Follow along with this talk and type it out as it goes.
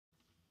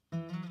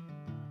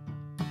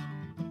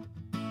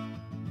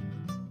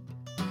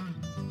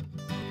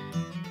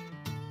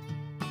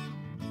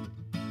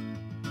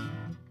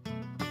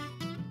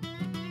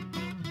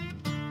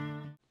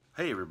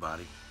Hey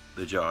everybody,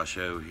 the Josh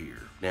O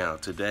here. Now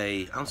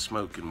today I'm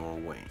smoking more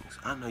wings.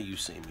 I know you've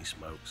seen me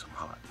smoke some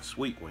hot and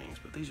sweet wings,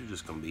 but these are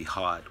just going to be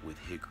hot with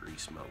hickory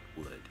smoked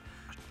wood.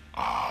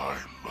 I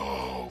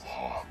love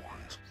hot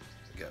wings.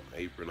 Got my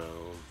apron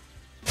on.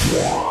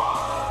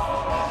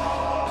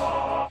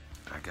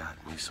 I got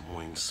me some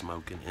wings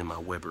smoking in my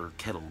Weber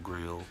Kettle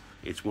grill.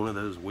 It's one of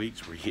those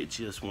weeks where you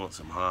just want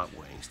some hot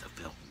wings to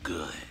feel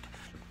good.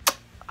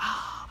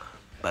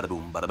 Bada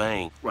boom, bada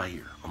bang, right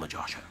here on the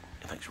Josh O.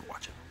 And thanks for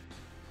watching.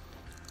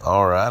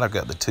 All right, I've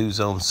got the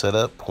 2-zone set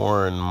up,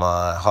 pouring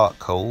my hot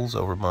coals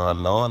over my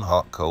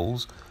non-hot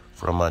coals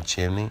from my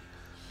chimney.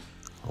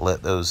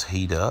 Let those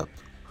heat up.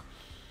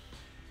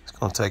 It's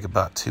going to take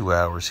about 2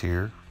 hours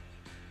here.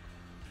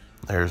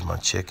 There's my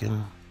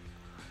chicken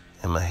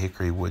and my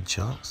hickory wood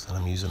chunks that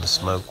I'm using to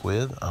smoke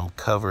with. I'm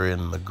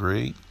covering the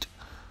grate,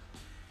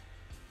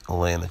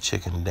 laying the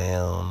chicken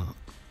down,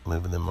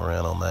 moving them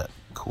around on that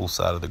cool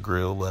side of the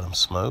grill, let them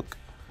smoke.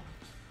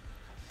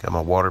 Got my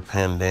water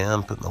pan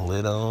down, putting the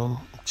lid on,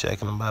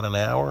 checking about an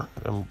hour.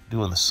 I'm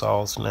doing the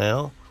sauce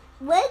now.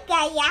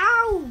 Yeah,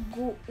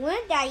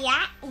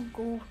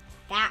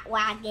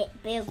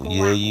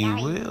 you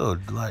will,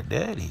 like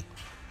Daddy.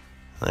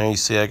 There you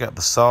see I got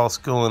the sauce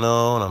going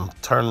on. I'm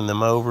turning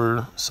them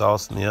over,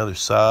 sauce on the other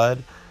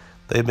side.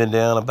 They've been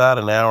down about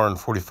an hour and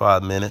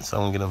 45 minutes. I'm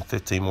gonna get them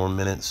 15 more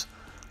minutes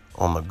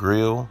on the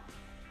grill.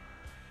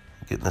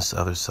 Getting this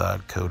other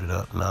side coated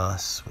up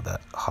nice with that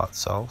hot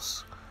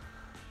sauce.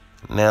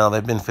 Now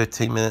they've been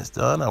 15 minutes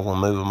done. I will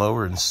move them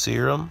over and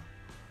sear them.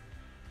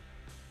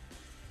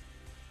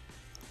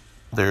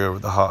 They're over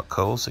the hot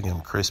coals to get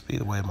them crispy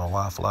the way my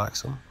wife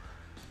likes them.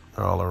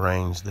 They're all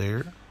arranged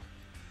there.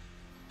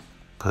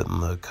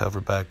 Putting the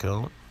cover back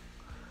on.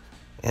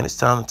 And it's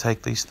time to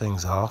take these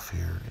things off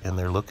here. And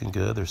they're looking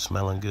good, they're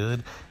smelling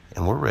good,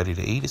 and we're ready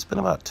to eat. It's been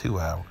about 2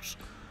 hours,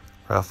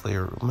 roughly,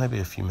 or maybe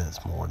a few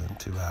minutes more than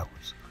 2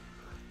 hours.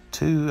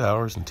 2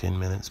 hours and 10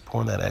 minutes,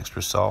 pouring that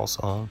extra sauce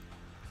on.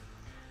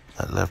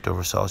 That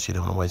leftover sauce you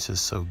don't want to waste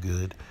is so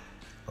good.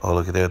 Oh,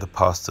 look at there, the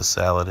pasta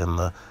salad and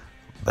the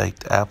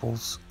baked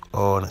apples.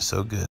 Oh, and it's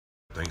so good.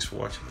 Thanks for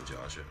watching the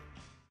Josh O.